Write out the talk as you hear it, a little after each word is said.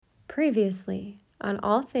Previously on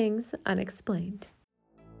All Things Unexplained.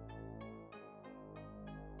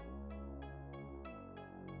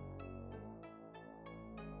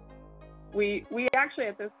 We actually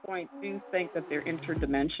at this point do think that they're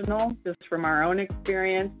interdimensional, just from our own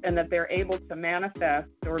experience, and that they're able to manifest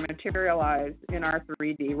or materialize in our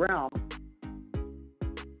 3D realm.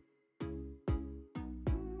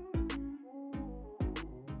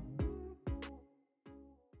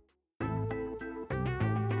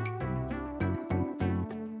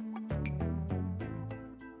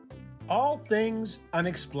 All Things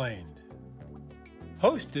Unexplained.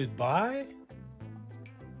 Hosted by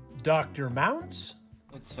Dr. Mounts.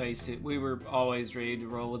 Let's face it, we were always ready to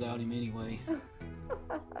roll without him anyway.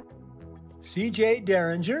 CJ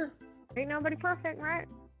Derringer. Ain't nobody perfect, right?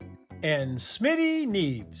 And Smitty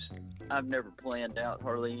Neebs. I've never planned out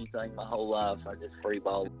hardly anything my whole life. I just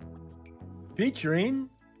freeball. Featuring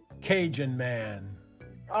Cajun Man.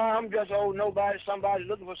 I'm just old nobody, somebody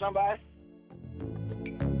looking for somebody.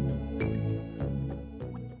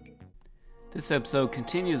 This episode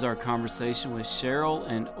continues our conversation with Cheryl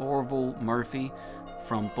and Orville Murphy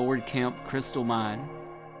from Board Camp Crystal Mine.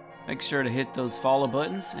 Make sure to hit those follow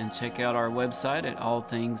buttons and check out our website at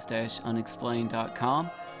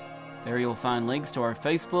allthings-unexplained.com. There you'll find links to our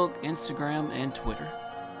Facebook, Instagram, and Twitter.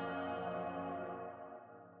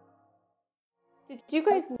 Did you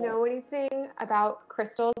guys know anything about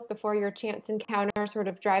crystals before your chance encounter sort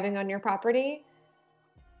of driving on your property?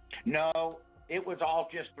 No, it was all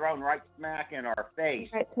just thrown right smack in our face.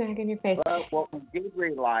 Right smack in your face. But what we did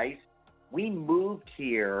realize, we moved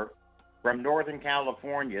here from Northern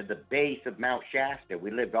California, the base of Mount Shasta. We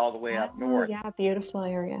lived all the way up north. Yeah, beautiful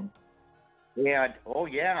area. And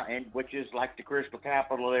and which is like the crystal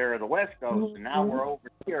capital there of the West Coast. Mm-hmm. And now we're over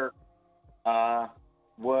here.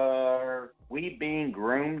 Were we being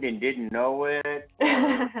groomed and didn't know it?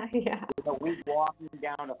 Yeah. You know, we walking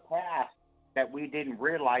down a path that we didn't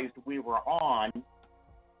realize we were on.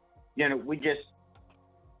 You know, it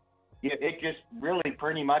just really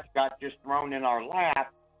pretty much got just thrown in our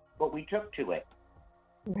lap, but we took to it.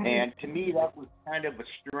 Right. And to me, that was kind of a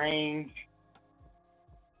strange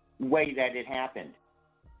way that it happened.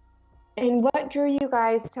 And what drew you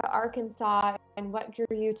guys to Arkansas, and what drew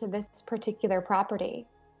you to this particular property?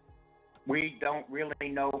 We don't really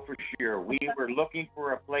know for sure. We were looking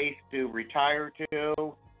for a place to retire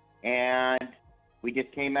to, and we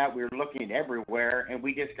just came out. We were looking everywhere, and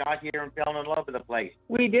we just got here and fell in love with the place.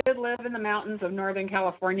 We did live in the mountains of Northern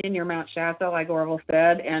California near Mount Shasta, like Orville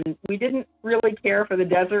said, and we didn't really care for the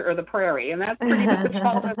desert or the prairie, and that's pretty much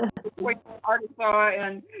all between Arkansas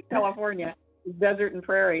and California, desert and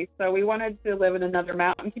prairie. So we wanted to live in another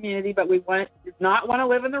mountain community, but we did not want to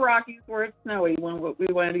live in the Rockies where it's snowy. We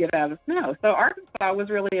wanted to get out of the snow. So Arkansas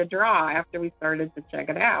was really a draw after we started to check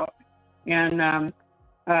it out. And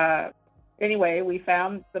anyway, we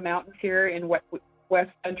found the mountains here in west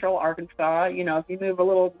central Arkansas. You know, if you move a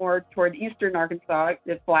little more toward eastern Arkansas,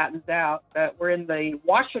 it flattens out. But we're in the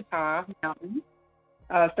Ouachita Mountains.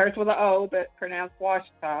 Starts with an O, but pronounced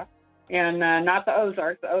Ouachita. And not the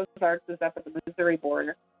Ozarks. The Ozarks is up at the Missouri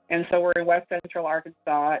border. And so we're in west central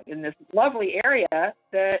Arkansas in this lovely area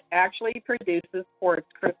that actually produces quartz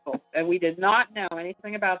crystals. And we did not know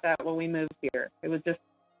anything about that when we moved here. It was just,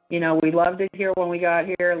 you know, we loved it here when we got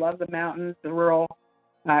here, loved the mountains, the rural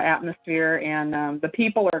atmosphere, and the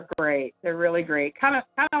people are great. They're really great. Kind of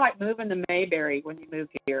like moving to Mayberry when you move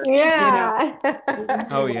here. Yeah. You know?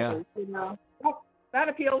 Oh, yeah. You know, that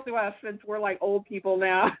appeals to us since we're like old people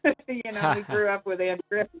now. You know, we grew up with Andy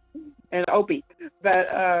Griffith and Opie.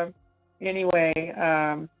 But anyway.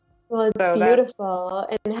 Well, it's beautiful.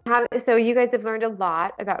 So you guys have learned a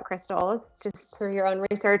lot about crystals just through your own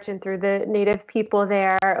research and through the native people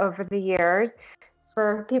there over the years.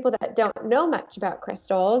 For people that don't know much about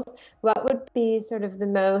crystals, what would be sort of the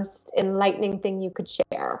most enlightening thing you could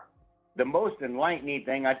share? The most enlightening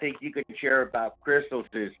thing I think you could share about crystals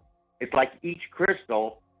is it's like each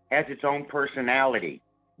crystal has its own personality.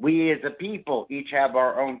 We as a people each have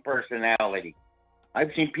our own personality.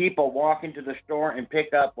 I've seen people walk into the store and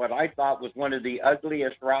pick up what I thought was one of the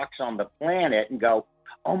ugliest rocks on the planet and go,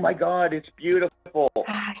 oh my God, it's beautiful.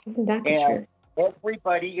 Gosh, isn't that the And truth?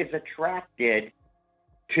 everybody is attracted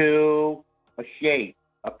to a shape,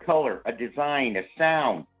 a color, a design, a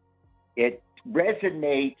sound. It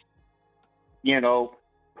resonates, you know,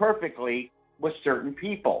 perfectly with certain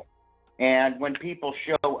people. And when people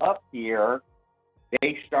show up here,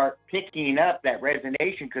 they start picking up that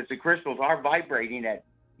resonation because the crystals are vibrating at,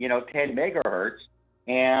 10 megahertz.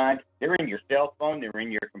 And they're in your cell phone, they're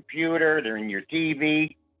in your computer, they're in your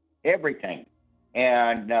TV, everything.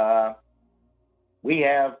 And we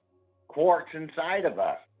have quartz inside of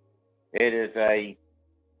us. It is a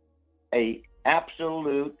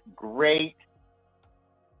absolute great,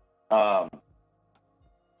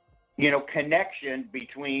 connection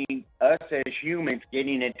between us as humans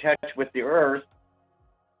getting in touch with the earth.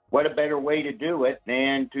 What a better way to do it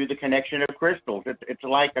than through the connection of crystals? It's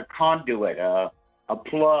like a conduit, a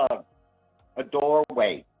plug, a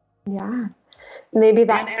doorway. Yeah. Maybe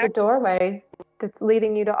that's the doorway that's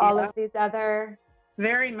leading you to all of these other.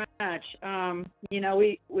 Very much.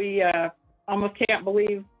 We almost can't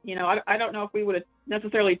believe, I don't know if we would have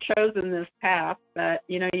necessarily chosen this path, but,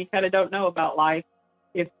 you kind of don't know about life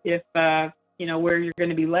if where you're going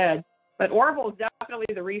to be led. But Orville is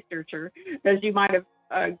definitely the researcher, as you might have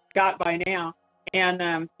got by now.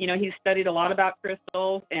 And, he's studied a lot about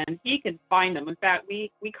crystals, and he can find them. In fact,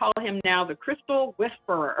 we call him now the Crystal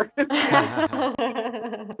Whisperer. There's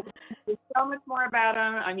so much more about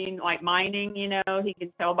him. I mean, like mining, he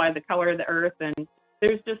can tell by the color of the earth, and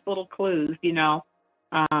there's just little clues,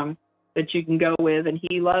 that you can go with. And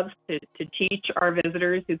he loves to teach our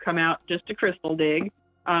visitors who come out just to crystal dig.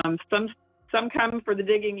 Some come for the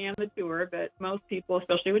digging and the tour, but most people,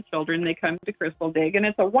 especially with children, they come to crystal dig. And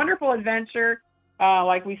it's a wonderful adventure.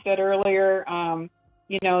 Like we said earlier,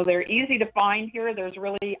 they're easy to find here. There's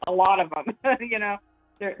really a lot of them.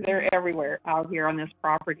 They're everywhere out here on this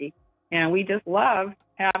property. And we just love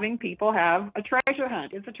having people have a treasure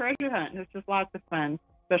hunt. It's a treasure hunt. It's just lots of fun,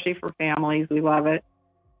 especially for families. We love it.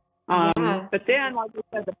 But then, like we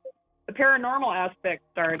said, the paranormal aspect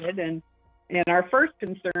started, and our first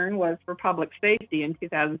concern was for public safety in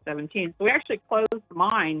 2017. So we actually closed the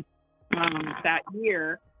mine that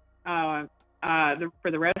year for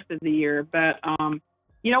the rest of the year. But,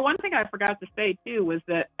 one thing I forgot to say, too, was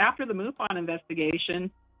that after the MUFON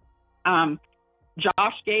investigation,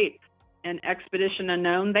 Josh Gates and Expedition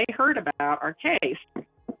Unknown, they heard about our case,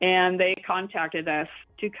 and they contacted us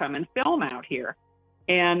to come and film out here.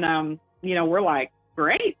 And, we're like,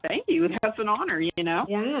 great, thank you. That's an honor,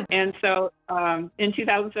 Yeah. And so in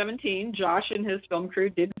 2017, Josh and his film crew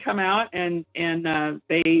did come out, and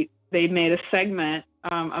they made a segment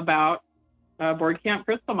about Board Camp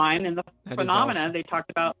Crystal Mine and the phenomena. Awesome. They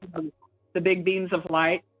talked about the big beams of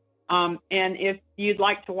light. And if you'd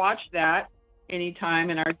like to watch that anytime,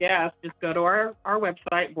 and our guests, just go to our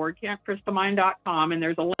website, boardcampcrystalmine.com, and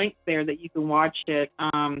there's a link there that you can watch it,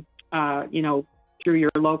 through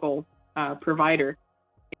your local provider.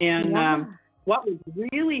 And what was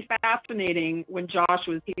really fascinating when Josh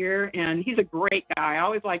was here, and he's a great guy. I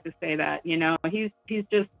always like to say that, he's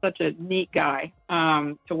just such a neat guy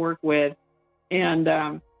to work with. And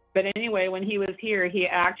but anyway, when he was here, he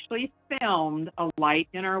actually filmed a light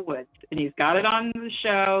in our woods, and he's got it on the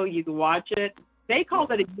show. You can watch it. They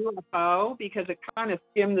called it a UFO because it kind of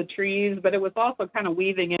skimmed the trees, but it was also kind of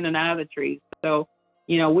weaving in and out of the trees. So,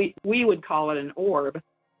 we would call it an orb,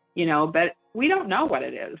 but we don't know what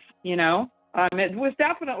it is, It was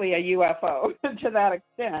definitely a UFO to that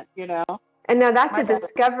extent, And now that's a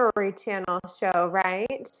Discovery Channel show,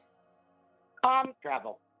 right?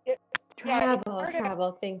 Travel.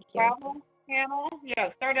 Travel, thank you. Travel channel. Yeah,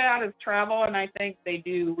 it started out as travel, and I think they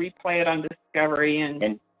do replay it on Discovery.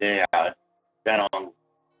 And yeah, it's been on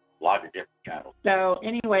a lot of different channels. So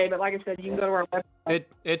anyway, but like I said, you can go to our website.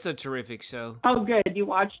 It's a terrific show. Oh, good. You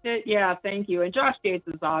watched it? Yeah, thank you. And Josh Gates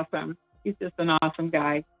is awesome. He's just an awesome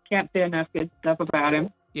guy. Can't say enough good stuff about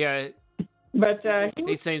him. Yeah. But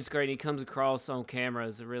he seems great. He comes across on camera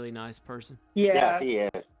as a really nice person. Yeah, he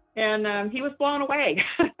is. And he was blown away.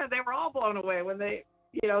 They were all blown away when they,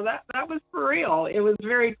 that was for real. It was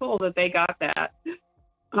very cool that they got that.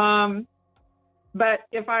 But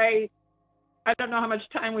if I don't know how much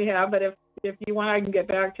time we have, but if you want, I can get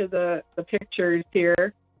back to the pictures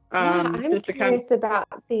here. I'm curious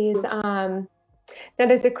about these. Now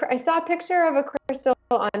I saw a picture of a crystal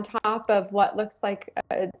on top of what looks like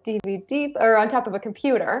a DVD, or on top of a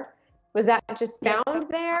computer. Was that just found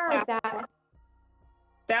there? Or is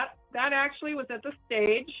that actually was at the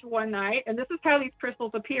stage one night, and this is how these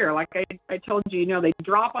crystals appear. Like I told you, they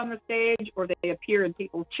drop on the stage or they appear in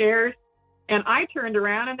people's chairs. And I turned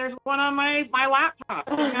around, and there's one on my laptop.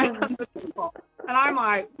 And I'm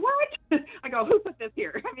like, what? I go, who put this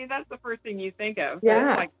here? I mean, that's the first thing you think of.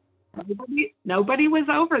 Yeah. Like, nobody was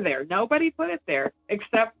over there. Nobody put it there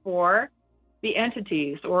except for the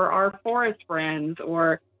entities or our forest friends,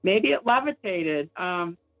 or maybe it levitated.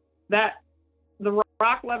 The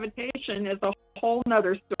rock levitation is a whole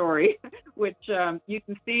nother story, which you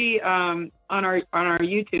can see on our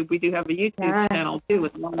YouTube. We do have a YouTube channel too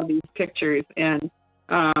with a lot of these pictures, and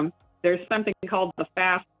there's something called the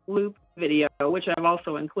Fast Loop video, which I've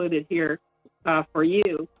also included here for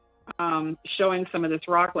you. showing some of this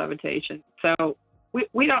rock levitation. So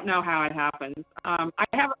we don't know how it happens. I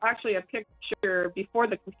have actually a picture before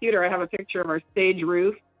the computer. I have a picture of our stage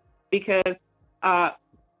roof because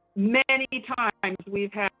many times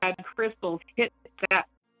we've had crystals hit that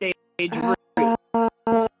stage roof.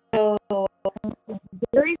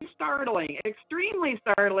 Very startling, extremely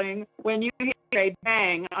startling when you hear a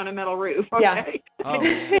bang on a metal roof. Okay, Yeah. Oh.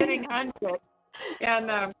 hitting under it,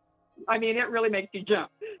 and I mean it really makes you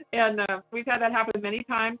jump. And we've had that happen many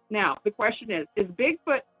times. Now the question is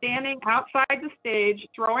Bigfoot standing outside the stage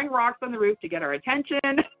throwing rocks on the roof to get our attention?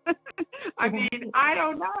 I mean, I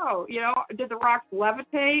don't know. You know, did the rocks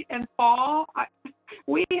levitate and fall?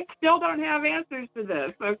 We still don't have answers to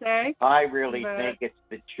this. Okay. I really think it's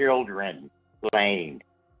the children playing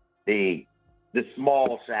the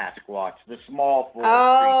small Sasquatch, the small forest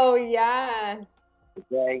Oh, yeah. creatures,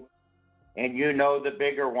 okay? And you know the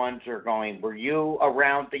bigger ones are going, were you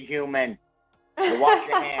around the human? You wash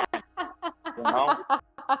your hands, you know?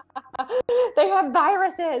 They have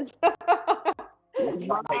viruses.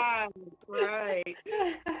 Right.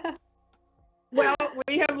 Well,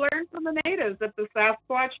 we have learned from the natives that the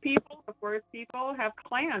Sasquatch people, the forest people, have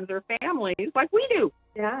clans or families like we do.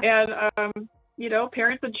 Yeah. And, you know,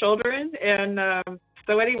 parents and children. And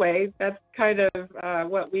so anyway, that's kind of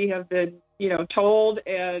what we have been, you know, told.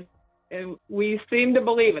 And we seem to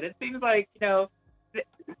believe it. It seems like, you know,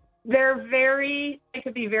 they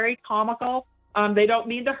could be very comical. They don't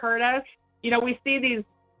mean to hurt us. You know, we see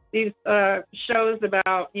these shows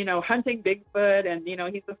about, you know, hunting Bigfoot and, you know,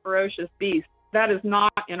 he's a ferocious beast. That is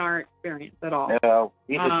not in our experience at all. No,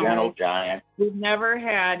 he's a gentle giant. We've never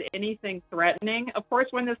had anything threatening. Of course,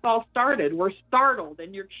 when this all started, we're startled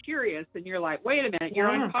and you're curious and you're like, wait a minute, you're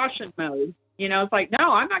on caution mode. You know, it's like,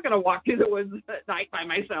 no, I'm not going to walk through the woods at night by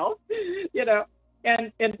myself, you know.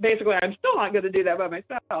 And basically, I'm still not going to do that by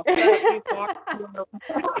myself.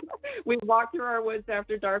 We walk through our woods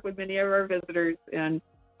after dark with many of our visitors, and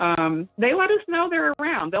they let us know they're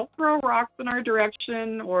around. They'll throw rocks in our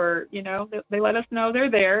direction, or, you know, they let us know they're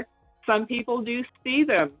there. Some people do see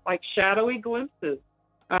them, like shadowy glimpses.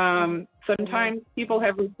 Sometimes people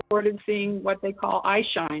have reported seeing what they call eye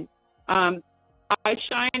shine. Eye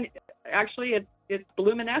shine, actually, it's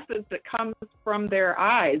luminescence that comes from their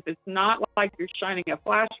eyes. It's not like you're shining a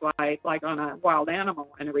flashlight like on a wild animal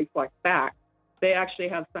and it reflects back. They actually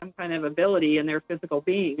have some kind of ability in their physical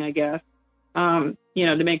being, I guess, you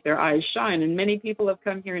know, to make their eyes shine. And many people have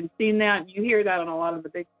come here and seen that. You hear that on a lot of the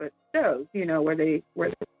Bigfoot shows, you know, where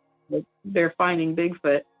they're finding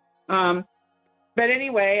Bigfoot. But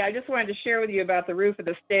anyway, I just wanted to share with you about the roof of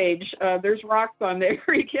the stage. There's rocks on there.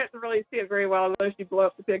 You can't really see it very well unless you blow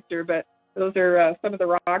up the picture, but those are some of the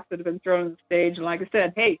rocks that have been thrown on the stage. And like I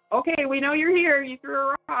said, hey, okay, we know you're here. You threw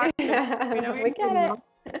a rock. We know We get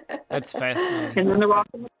it. That's fascinating. And then the rock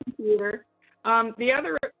on the computer. The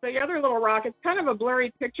other little rock, it's kind of a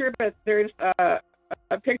blurry picture, but there's a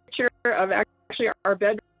picture of actually our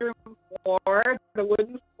bedroom floor, the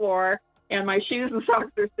wooden floor, and my shoes and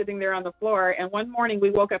socks are sitting there on the floor. And one morning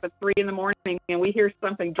we woke up at 3 a.m. and we hear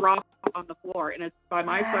something drop on the floor, and it's by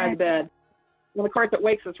my side of the bed. And of course it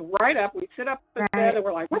wakes us right up. We sit up in bed and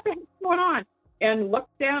we're like, what the heck's going on? And look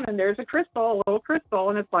down and there's a little crystal,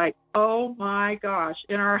 and it's like, oh my gosh,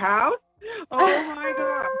 in our house? Oh my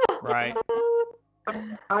gosh. Right.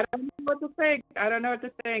 I don't know what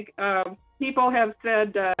to think. People have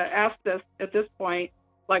said, asked us at this point,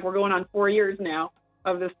 like we're going on 4 years now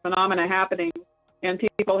of this phenomena happening, and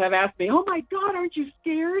people have asked me, oh my God, aren't you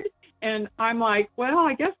scared? And I'm like, well,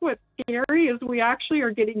 I guess what's scary is we actually are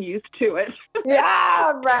getting used to it.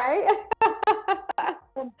 Yeah, right.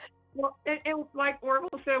 Well, and like Orville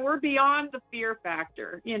said, we're beyond the fear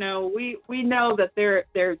factor. You know, we know that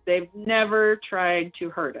they've never tried to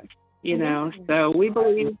hurt us. You know, so we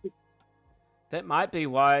believe That might be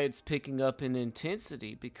why it's picking up in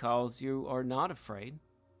intensity, because you are not afraid.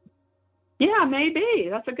 Yeah, maybe.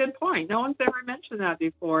 That's a good point. No one's ever mentioned that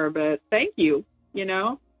before, but thank you, you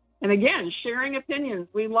know. And again, sharing opinions,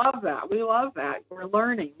 we love that. We're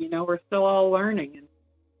learning, you know, we're still all learning, and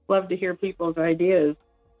love to hear people's ideas.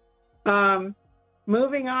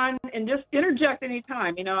 Moving on, and just interject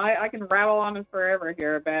anytime. You know, I can rattle on forever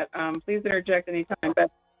here, but please interject anytime. But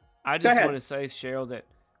I just want to say, Cheryl, that,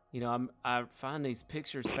 you know, I find these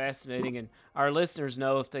pictures fascinating, and our listeners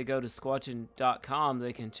know if they go to squatchin.com,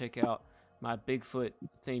 they can check out my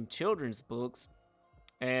Bigfoot-themed children's books.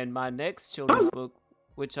 And my next children's book,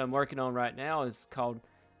 which I'm working on right now, is called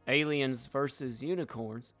Aliens versus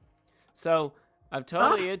Unicorns. So I'm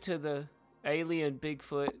totally into the alien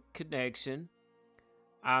Bigfoot connection.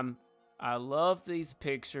 I love these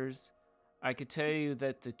pictures. I could tell you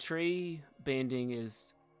that the tree bending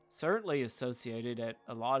is certainly associated at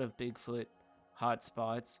a lot of Bigfoot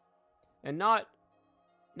hotspots, and not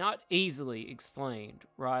easily explained,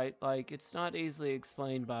 right? Like, it's not easily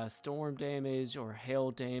explained by storm damage or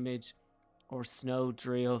hail damage or snow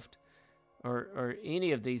drift or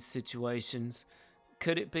any of these situations.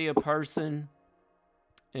 Could it be a person?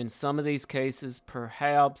 In some of these cases,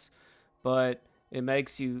 perhaps, but it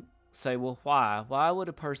makes you say, well, why? Why would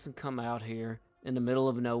a person come out here in the middle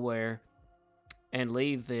of nowhere and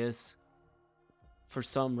leave this for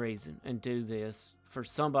some reason and do this for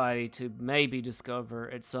somebody to maybe discover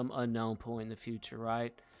at some unknown point in the future,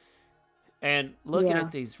 right? And looking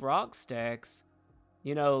at these rock stacks,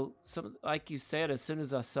 you know, some, like you said, as soon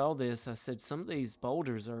as I saw this, I said, some of these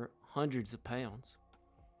boulders are hundreds of pounds.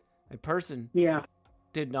 A person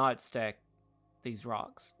did not stack these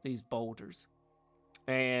rocks, these boulders.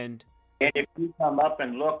 And if you come up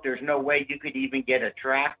and look, there's no way you could even get a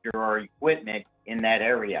tractor or equipment in that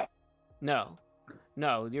area. No,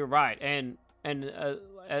 you're right. And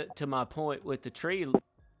to my point with the tree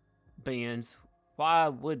bends, why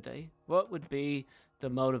would they? What would be the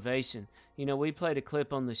motivation? You know, we played a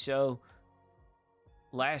clip on the show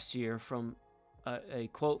last year from a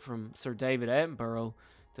quote from Sir David Attenborough,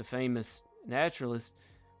 the famous naturalist,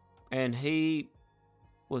 and he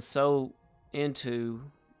was so into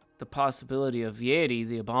the possibility of Yeti,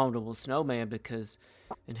 the abominable snowman, because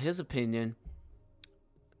in his opinion,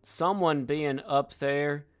 someone being up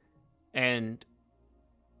there and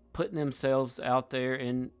putting themselves out there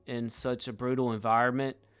in such a brutal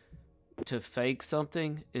environment to fake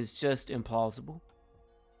something is just implausible.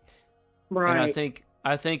 Right. And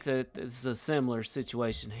I think that this is a similar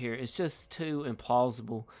situation here. It's just too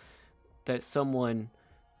implausible that someone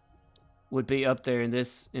would be up there in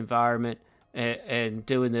this environment and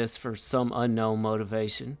doing this for some unknown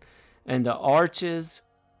motivation. And the arches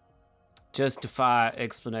just defy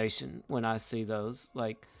explanation when I see those.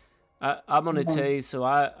 Like, I'm going to tell you, so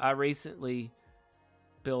I recently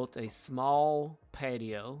built a small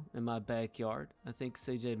patio in my backyard. I think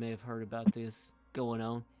CJ may have heard about this going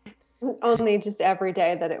on. Only just every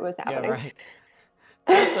day that it was happening. Yeah, right.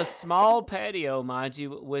 Just a small patio, mind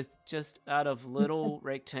you, with just out of little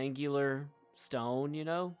rectangular stone, you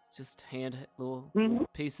know, just little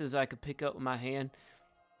pieces I could pick up with my hand.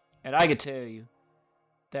 And I could tell you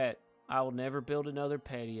that I will never build another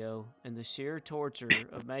patio, and the sheer torture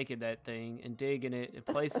of making that thing and digging it and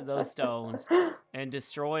placing those stones and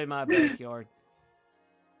destroying my backyard,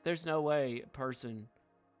 there's no way a person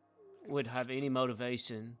would have any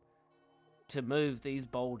motivation to move these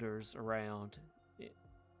boulders around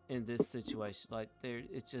in this situation. Like,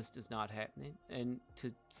 it just is not happening. And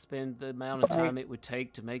to spend the amount of time it would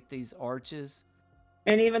take to make these arches.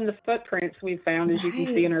 And even the footprints we found, as you can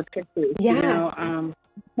see in our pictures, you know,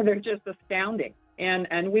 they're just astounding.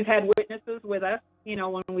 And we've had witnesses with us, you know,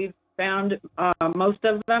 when we've found most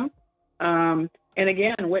of them. And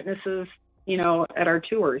again, witnesses, you know, at our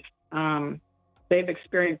tours, they've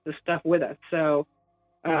experienced this stuff with us. So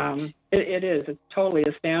it's totally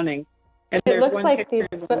astounding. And it looks like these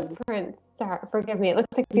footprints, forgive me, it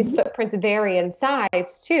looks like these footprints vary in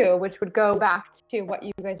size too, which would go back to what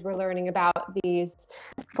you guys were learning about these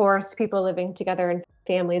forest people living together in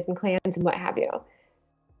families and clans and what have you.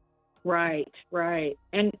 Right.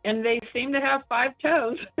 And they seem to have 5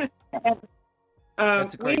 toes.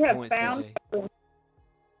 That's a great point, CJ.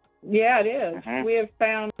 Yeah, it is. We have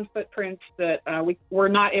found footprints that we were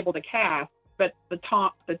not able to cast, but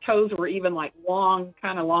the toes were even like long,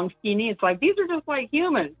 skinny. It's like, these are just like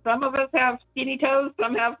humans. Some of us have skinny toes,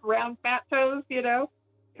 some have round, fat toes, you know.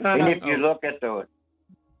 And if you look at the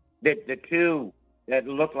two that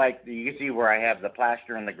look like, you see where I have the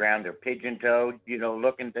plaster on the ground, they're pigeon-toed, you know,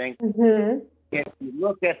 looking things. Mm-hmm. If you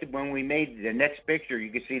look at when we made the next picture,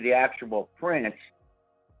 you can see the actual prints.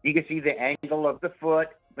 You can see the angle of the foot,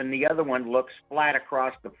 and the other one looks flat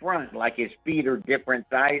across the front, like his feet are different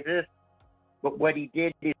sizes. But what he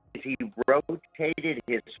did is he rotated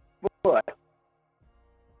his foot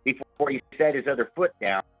before he set his other foot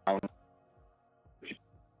down.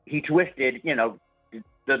 He twisted, you know,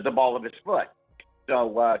 the ball of his foot.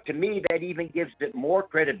 So to me, that even gives it more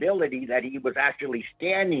credibility that he was actually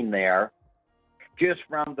standing there just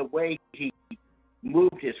from the way he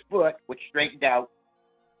moved his foot, which straightened out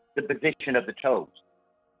the position of the toes.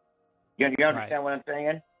 You understand what I'm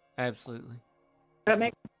saying? Absolutely. That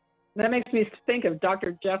makes me think of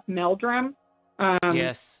Dr. Jeff Meldrum.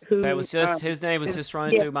 Yes, that was just his name was just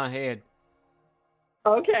running through my head.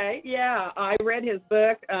 Okay, yeah, I read his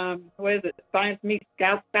book. What is it? Science Meets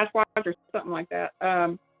Sasquatch or something like that.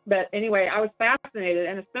 But anyway, I was fascinated,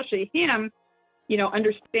 and especially him,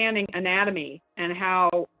 understanding anatomy and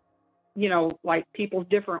how, like people's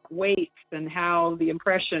different weights and how the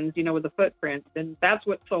impressions, with the footprints. And that's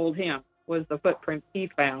what sold him, was the footprints he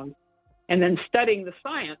found. And then studying the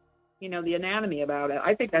science, the anatomy about it.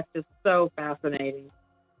 I think that's just so fascinating,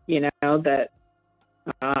 that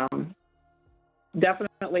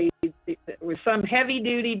definitely it was some heavy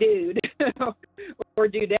duty dude or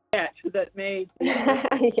dudette that made.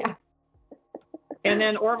 Yeah. And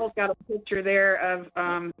then Orville's got a picture there of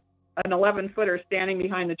an 11-footer standing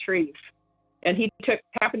behind the trees. And he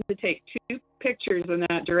happened to take 2 pictures in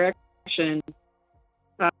that direction.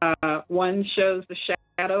 One shows the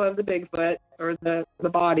shadow of the Bigfoot or the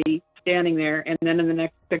body standing there, and then in the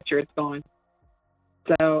next picture it's gone.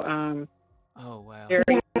 So oh wow. Yeah,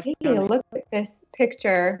 taking a look at this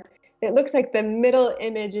picture, it looks like the middle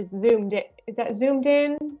image is zoomed in. Is that zoomed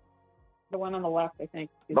in? The one on the left, I think.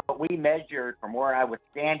 But we measured from where I was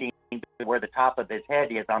standing to where the top of his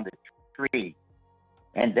head is on the tree.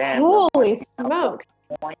 And then holy smokes.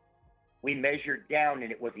 We measured down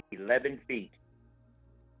and it was 11 feet.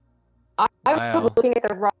 I was looking at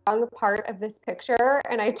the wrong part of this picture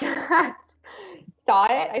and I just saw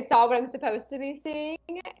it. I saw what I'm supposed to be seeing.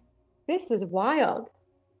 This is wild.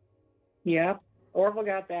 Yeah, Orville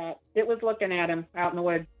got that. It was looking at him out in the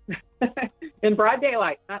woods in broad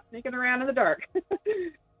daylight, not sneaking around in the dark.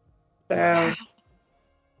 So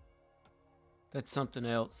that's something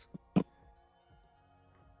else.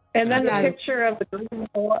 And then the picture of the green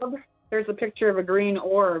orb. There's a picture of a green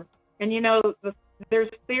orb. And, there's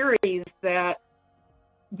theories that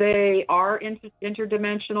they are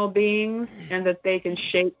interdimensional beings and that they can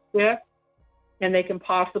shapeshift and they can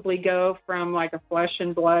possibly go from like a flesh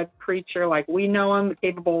and blood creature like we know them,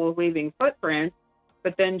 capable of leaving footprints,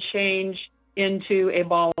 but then change into a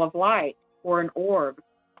ball of light or an orb.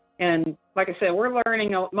 And like I said, we're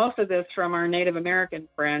learning most of this from our Native American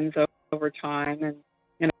friends over time. And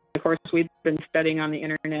of course, we've been studying on the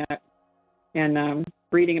internet and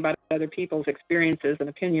reading about other people's experiences and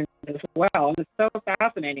opinions as well. And it's so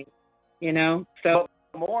fascinating, So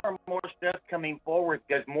more and more stuff coming forward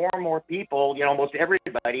because more and more people, almost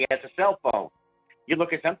everybody has a cell phone. You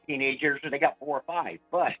look at some teenagers and they got 4 or 5.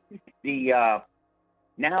 But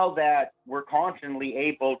now that we're constantly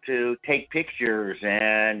able to take pictures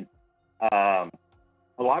and a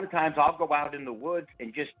lot of times I'll go out in the woods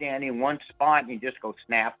and just stand in one spot and just go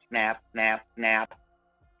snap, snap, snap, snap.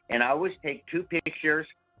 And I always take 2 pictures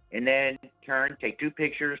and then turn, take 2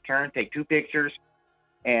 pictures, turn, take 2 pictures.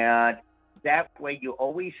 And that way you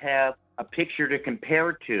always have a picture to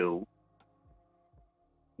compare to.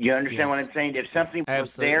 You understand what I'm saying? If something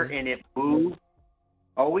was there and it moved,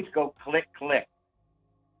 always go click, click.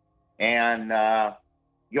 And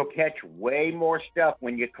you'll catch way more stuff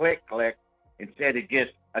when you click, click instead of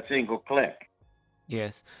just a single click.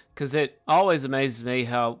 Yes, because it always amazes me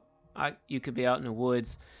how you could be out in the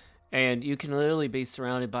woods and you can literally be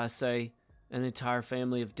surrounded by, say, an entire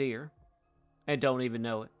family of deer and don't even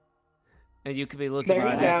know it. And you could be looking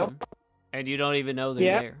right at them and you don't even know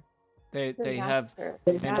they're there. They have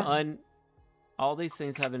all these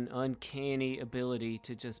things have an uncanny ability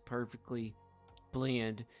to just perfectly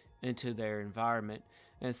blend into their environment.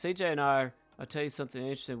 And CJ and I'll tell you something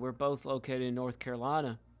interesting. We're both located in North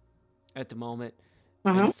Carolina at the moment.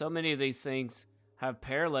 And so many of these things have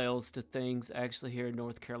parallels to things actually here in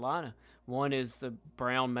North Carolina. One is the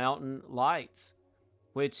Brown Mountain Lights,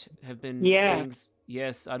 which have been things.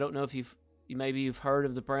 Yes, I don't know if you've heard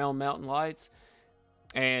of the Brown Mountain Lights.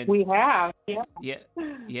 And we have.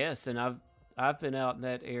 Yes, and I've been out in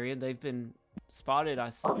that area. They've been spotted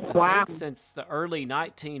I think since the early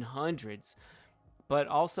 1900s. But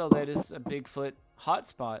also that is a Bigfoot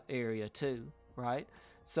hotspot area too, right?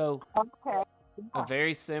 So a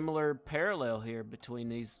very similar parallel here between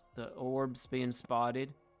the orbs being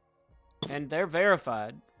spotted, and they're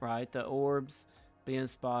verified, right? The orbs being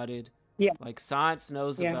spotted, like science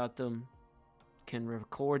knows about them, can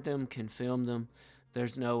record them, can film them.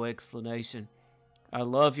 There's no explanation. I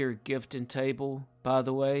love your gifting table, by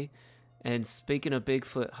the way. And speaking of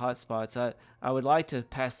Bigfoot hotspots, I would like to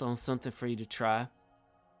pass on something for you to try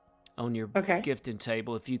on your gifting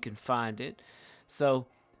table if you can find it. So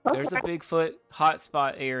there's a Bigfoot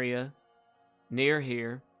hotspot area near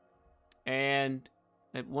here, and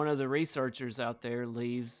one of the researchers out there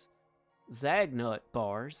leaves Zagnut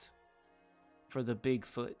bars for the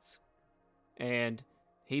Bigfoots, and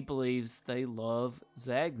he believes they love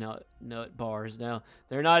Zagnut bars. Now,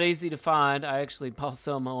 they're not easy to find. I actually bought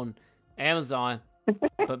some on Amazon,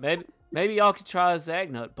 but maybe y'all could try a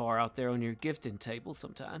Zagnut bar out there on your gifting table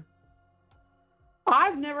sometime.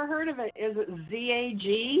 I've never heard of it. Is it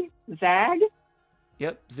Z-A-G? Zag?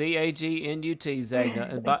 Yep, Z-A-G-N-U-T,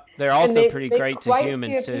 Zagnut. But they're also pretty great to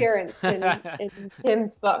humans, too. Appearance in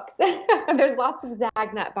Tim's books. There's lots of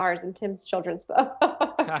Zagnut bars in Tim's children's book.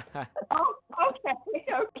 Oh, okay.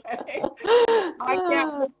 I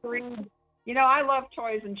can't read. You know, I love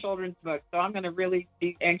toys and children's books, so I'm going to really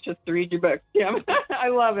be anxious to read your book, Tim. I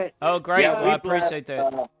love it. Oh, great. Well, I appreciate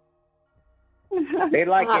that. They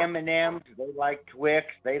like M&Ms, they like Twix,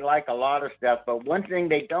 they like a lot of stuff. But one thing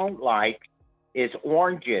they don't like is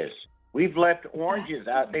oranges. We've left oranges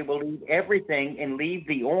out. They will eat everything and leave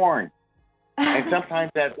the orange. And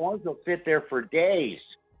sometimes that orange will sit there for days.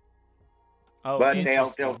 Oh, but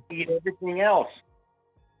they'll eat everything else.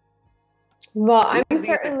 Well, I'm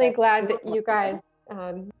certainly glad that you guys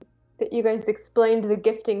explained the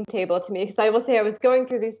gifting table to me, because I will say I was going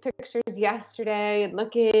through these pictures yesterday and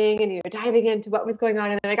looking and diving into what was going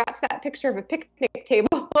on, and then I got to that picture of a picnic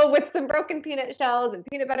table with some broken peanut shells and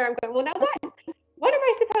peanut butter. I'm going, well, now what am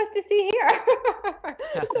I supposed to see here?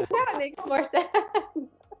 So that makes more sense.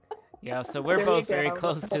 Yeah, so we're both very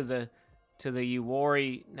close to the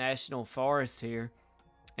Uwharrie National Forest here,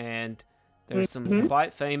 and there's some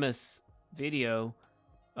quite famous video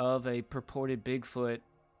of a purported Bigfoot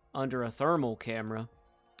under a thermal camera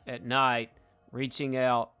at night reaching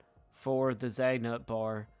out for the Zagnut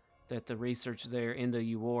bar that the researcher there in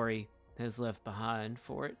the Uwharrie has left behind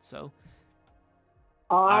for it. So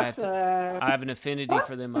awesome. I have an affinity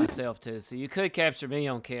for them myself too. So you could capture me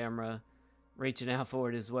on camera reaching out for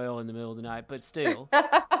it as well in the middle of the night, but still.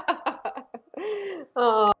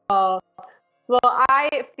 Oh, well,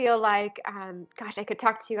 I feel like, I could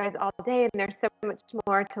talk to you guys all day, and there's so much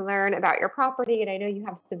more to learn about your property. And I know you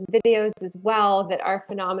have some videos as well that are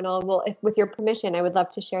phenomenal. Well, if with your permission, I would love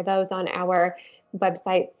to share those on our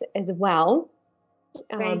websites as well.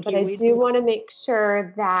 But I do want to make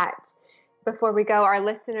sure that before we go, our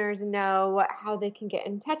listeners know how they can get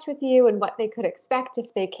in touch with you and what they could expect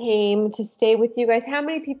if they came to stay with you guys. How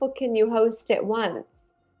many people can you host at once?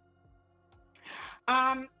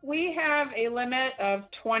 We have a limit of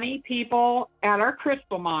 20 people at our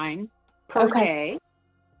crystal mine per day.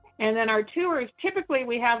 And then our tours, typically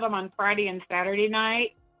we have them on Friday and Saturday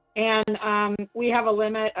night. And we have a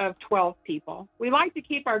limit of 12 people. We like to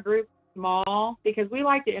keep our group small because we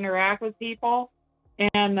like to interact with people.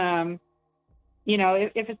 And,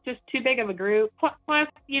 if it's just too big of a group, plus,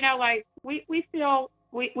 we feel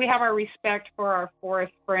we have our respect for our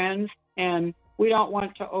forest friends, and we don't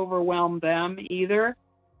want to overwhelm them either.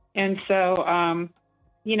 And so, I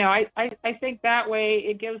think that way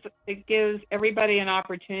it gives everybody an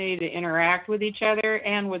opportunity to interact with each other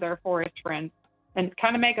and with our forest friends and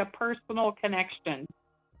kind of make a personal connection.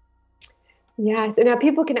 Yes. And now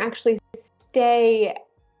people can actually stay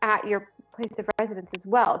at your place of residence as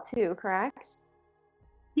well, too, correct?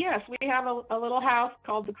 Yes, we have a little house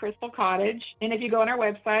called the Crystal Cottage, and if you go on our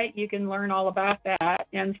website, you can learn all about that.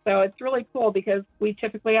 And so it's really cool because we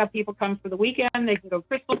typically have people come for the weekend. They can go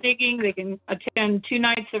crystal digging. They can attend 2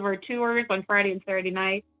 nights of our tours on Friday and Saturday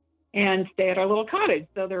night and stay at our little cottage.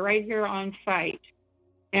 So they're right here on site.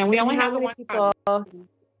 And we only have one people.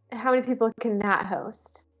 How many people can that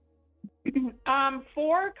host?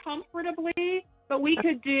 4 comfortably, but we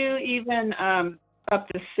could do even up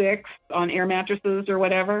to 6 on air mattresses or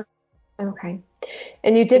whatever. Okay.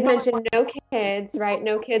 And you did mention no kids, right?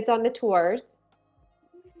 No kids on the tours.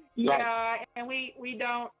 Yeah, and we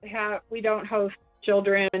don't host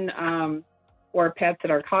children or pets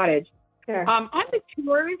at our cottage. Sure. On the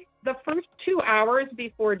tours, the first 2 hours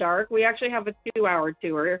before dark, we actually have a 2-hour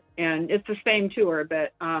tour, and it's the same tour,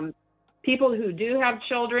 but people who do have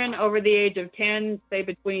children over the age of 10, say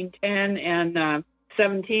between 10 and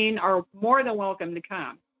 17, are more than welcome to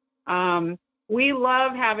come. We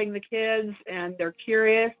love having the kids, and they're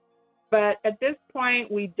curious, but at this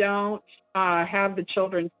point we don't have the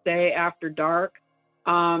children stay after dark,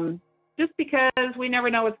 just because we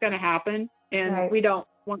never know what's going to happen, and we don't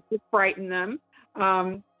want to frighten them.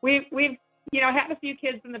 We've had a few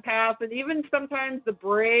kids in the past, and even sometimes the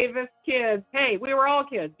bravest kids, hey, we were all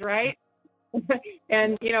kids, right?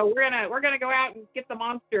 And we're gonna go out and get the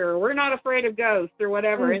monster. We're not afraid of ghosts or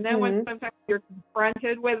whatever. And then when sometimes you're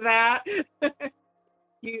confronted with that,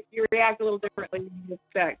 you react a little differently than you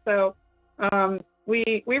expect. So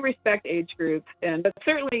we respect age groups, but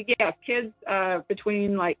certainly kids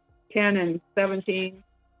between like 10 and 17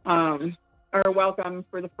 are welcome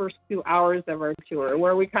for the first 2 hours of our tour,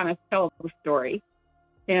 where we kind of tell the story.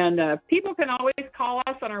 And people can always call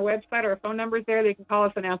us on our website. Our phone number's there. They can call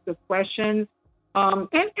us and ask us questions. And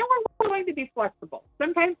we're willing to be flexible.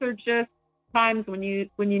 Sometimes they're just times when you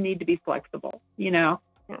need to be flexible, Yeah.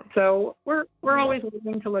 So we're always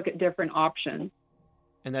willing to look at different options.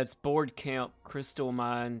 And that's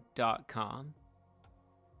boardcampcrystalmine.com.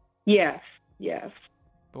 Yes.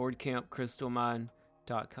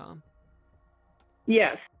 boardcampcrystalmine.com.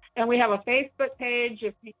 Yes. And we have a Facebook page.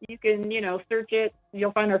 If you can, search it,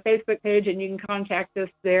 you'll find our Facebook page, and you can contact us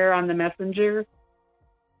there on the messenger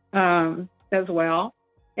as well.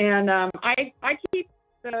 And I keep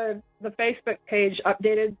the Facebook page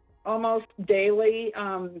updated almost daily.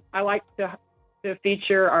 I like to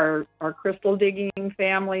feature our crystal digging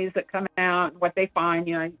families that come out, what they find.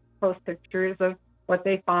 I post pictures of what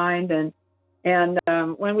they find, and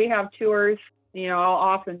when we have tours, I'll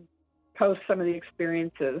often post some of the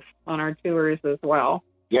experiences on our tours as well.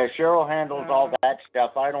 Yeah, Cheryl handles all that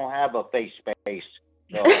stuff. I don't have a face space.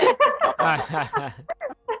 So.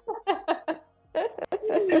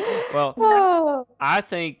 Well, I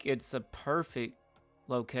think it's a perfect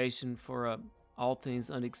location for a All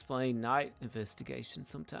Things Unexplained night investigation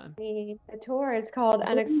sometime. The tour is called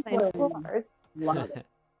Unexplained Tours. Love it.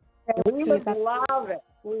 We would love it.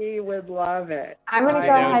 We would love it. I'm going to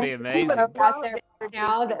go ahead and amazing. out there right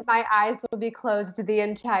now that my eyes will be closed the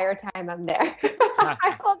entire time I'm there.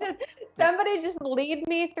 Somebody just lead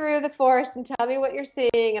me through the forest and tell me what you're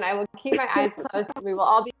seeing, and I will keep my eyes closed, and we will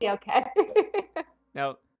all be okay.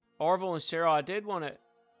 Now, Orville and Cheryl, I did want to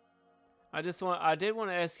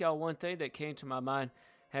ask y'all one thing that came to my mind.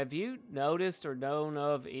 Have you noticed or known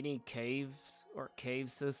of any caves or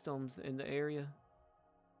cave systems in the area?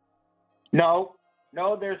 No,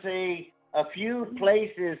 there's a few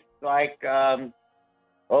places like 6-7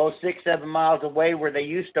 miles away where they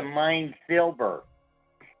used to mine silver,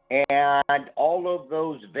 and all of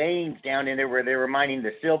those veins down in there where they were mining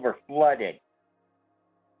the silver flooded.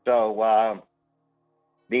 So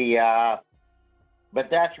but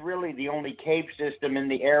that's really the only cave system in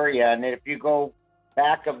the area. And if you go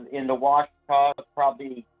back in the Washita,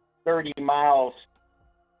 probably 30 miles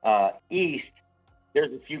east,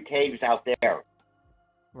 there's a few caves out there.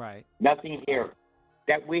 Right. Nothing here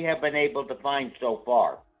that we have been able to find so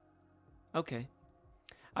far. Okay.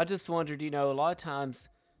 I just wondered, a lot of times,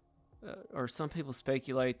 or some people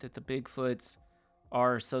speculate that the Bigfoots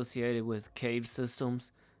are associated with cave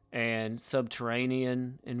systems and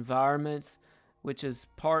subterranean environments, which is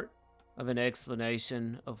part of an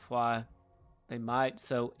explanation of why they might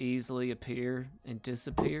so easily appear and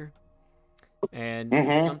disappear. And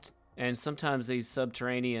and sometimes these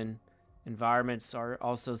subterranean environments are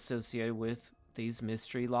also associated with these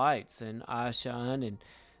mystery lights and eyeshine, and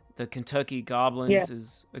the Kentucky Goblins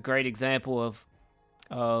is a great example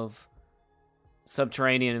of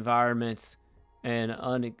subterranean environments and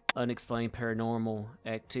unexplained paranormal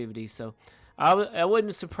activity. So I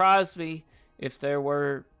wouldn't surprise me if there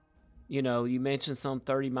were, you mentioned some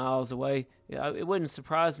 30 miles away. It wouldn't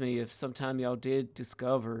surprise me if sometime y'all did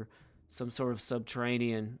discover some sort of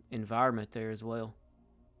subterranean environment there as well.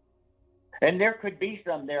 And there could be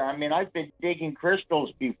some there. I mean, I've been digging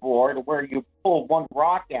crystals before to where you pull one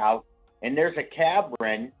rock out and there's a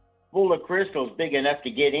cavern full of crystals big enough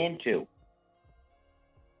to get into.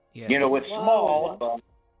 Yes. It's small, but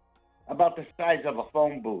about the size of a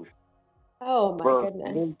phone booth. Oh, my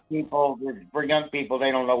goodness. For young people,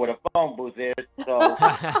 they don't know what a phone booth is. So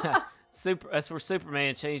That's where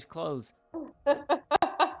Superman changed clothes.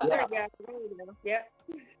 There you go. Yeah.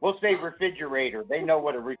 We'll say refrigerator. They know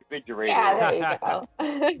what a refrigerator is. Yeah,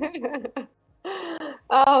 there you go.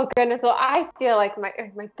 Oh, goodness. Well, I feel like, my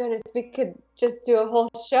goodness, we could just do a whole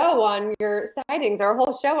show on your sightings, or a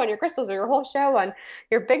whole show on your crystals, or your whole show on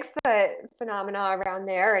your Bigfoot phenomena around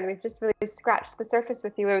there. And we've just really scratched the surface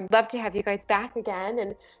with you. We would love to have you guys back again.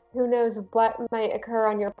 And who knows what might occur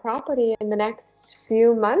on your property in the next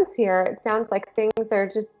few months here. It sounds like things are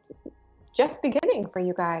just beginning for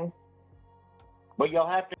you guys. Well, you'll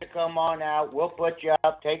have to come on out. We'll put you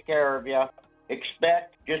up, take care of you.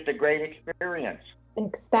 Expect just a great experience.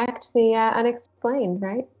 Expect the unexplained,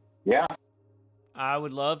 right? Yeah. I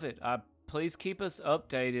would love it. Please keep us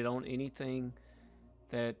updated on anything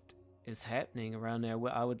that is happening around there.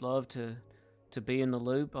 I would love to be in the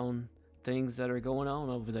loop on things that are going on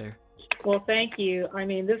over there. Well, thank you. I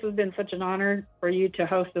mean, this has been such an honor for you to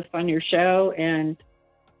host us on your show and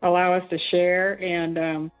allow us to share.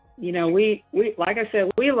 And, we like I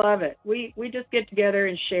said, we love it. We just get together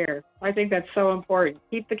and share. I think that's so important.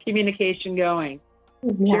 Keep the communication going.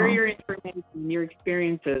 Yeah. Share your information, your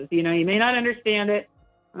experiences. You may not understand it.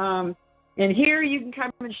 And here you can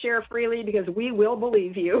come and share freely because we will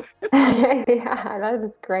believe you. Yeah, that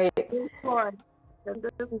is great. At this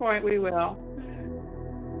point, we will.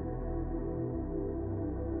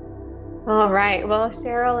 All right. Well,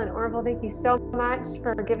 Cheryl and Orville, thank you so much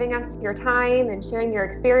for giving us your time and sharing your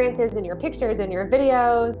experiences and your pictures and your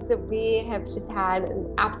videos. We have just had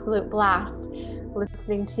an absolute blast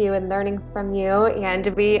listening to you and learning from you, and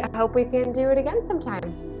we hope we can do it again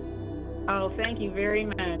sometime. Oh, thank you very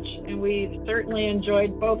much. And we certainly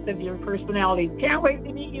enjoyed both of your personalities. Can't wait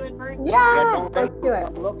to meet you in person. Yeah, let's do it.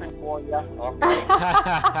 I'm looking for you. Okay.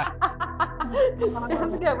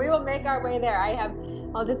 Sounds good. We will make our way there.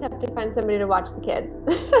 I'll just have to find somebody to watch the kids.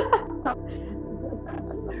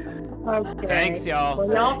 Okay. Thanks, y'all.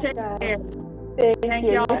 Well, y'all take care. Thank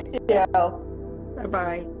you. y'all. You too.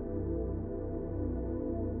 Bye-bye.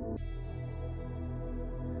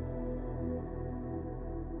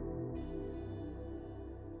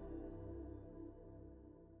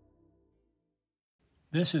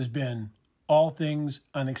 This has been All Things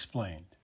Unexplained.